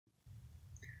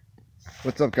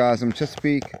What's up, guys? I'm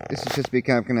Chesapeake. This is Chesapeake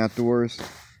Camping Outdoors,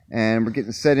 and we're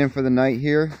getting set in for the night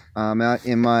here. I'm out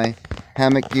in my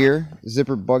hammock gear,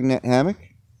 zipper bug net hammock.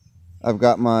 I've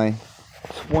got my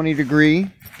 20-degree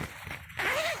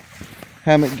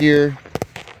hammock gear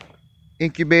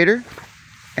incubator,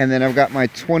 and then I've got my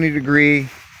 20-degree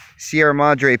Sierra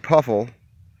Madre puffle.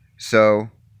 So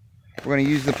we're going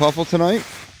to use the puffle tonight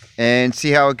and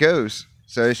see how it goes.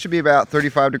 So it should be about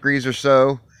 35 degrees or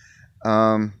so.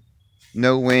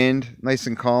 No wind, nice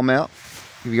and calm out.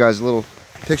 Give you guys a little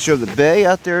picture of the bay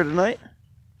out there tonight.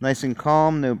 Nice and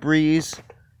calm, no breeze.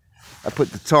 I put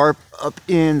the tarp up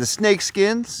in the snake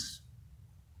skins,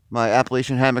 my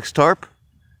Appalachian Hammocks tarp.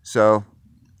 So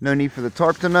no need for the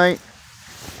tarp tonight.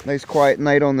 Nice quiet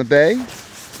night on the bay.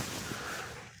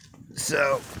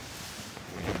 So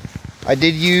I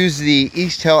did use the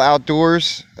Eastel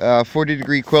Outdoors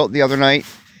 40-degree quilt the other night,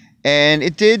 and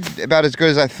it did about as good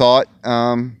as I thought.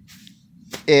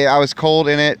 I was cold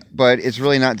in it, but it's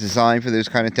really not designed for those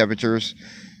kind of temperatures.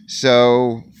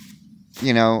 So,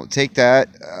 you know, take that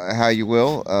how you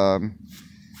will.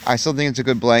 I still think it's a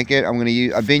good blanket.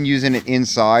 I've been using it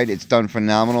inside. It's done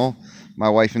phenomenal. My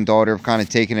wife and daughter have kind of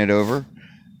taken it over.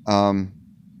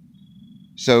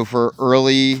 So for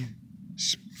early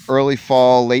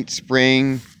fall, late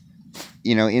spring,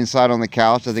 you know, inside on the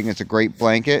couch, I think it's a great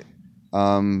blanket.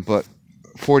 But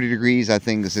 40 degrees, I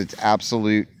think, is its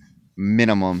absolute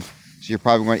minimum. So you're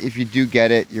probably going to, if you do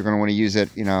get it, you're going to want to use it,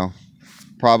 you know,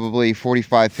 probably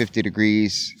 45, 50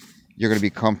 degrees. You're going to be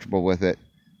comfortable with it.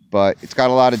 But it's got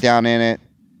a lot of down in it.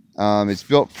 It's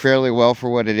built fairly well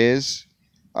for what it is.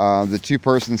 The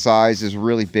two-person size is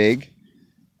really big.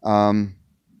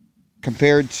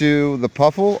 Compared to the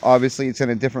puffle, obviously it's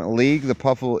in a different league. The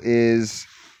puffle is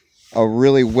a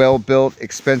really well-built,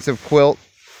 expensive quilt.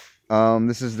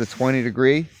 This is the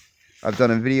 20-degree. I've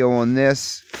done a video on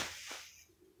this.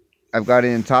 I've got it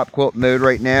in top quilt mode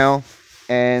right now,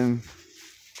 and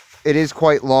it is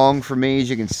quite long for me. As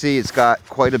you can see, it's got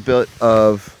quite a bit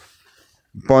of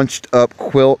bunched up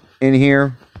quilt in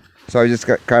here, so I just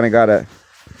kind of got to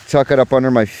tuck it up under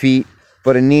my feet.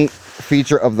 But a neat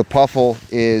feature of the puffle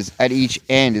is at each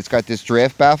end it's got this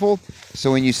draft baffle, so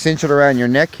when you cinch it around your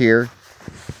neck here,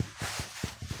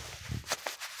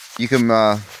 you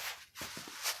can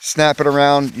snap it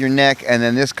around your neck, and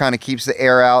then this kind of keeps the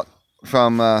air out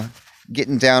from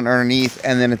getting down underneath.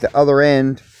 And then at the other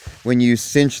end, when you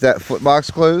cinch that foot box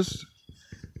closed,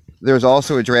 there's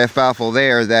also a draft baffle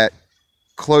there that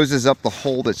closes up the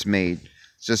hole that's made.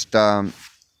 It's just a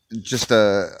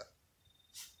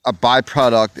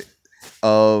byproduct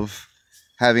of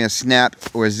having a snap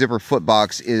or a zipper foot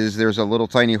box is there's a little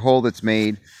tiny hole that's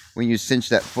made when you cinch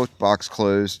that foot box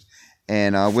closed.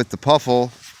 And with the puffle,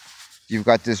 you've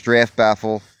got this draft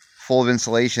baffle full of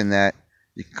insulation that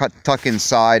you tuck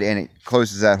inside, and it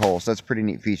closes that hole. So that's a pretty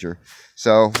neat feature.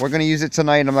 So we're going to use it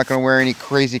tonight. I'm not going to wear any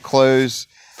crazy clothes.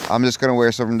 I'm just going to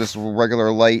wear some just regular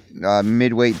light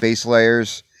mid-weight base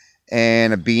layers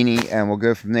and a beanie, and we'll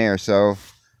go from there. So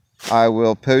I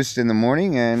will post in the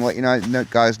morning and let you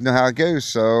guys know how it goes.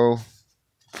 So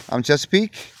I'm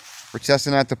Chesapeake. We're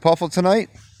testing out the puffle tonight,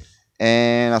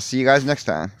 and I'll see you guys next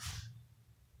time.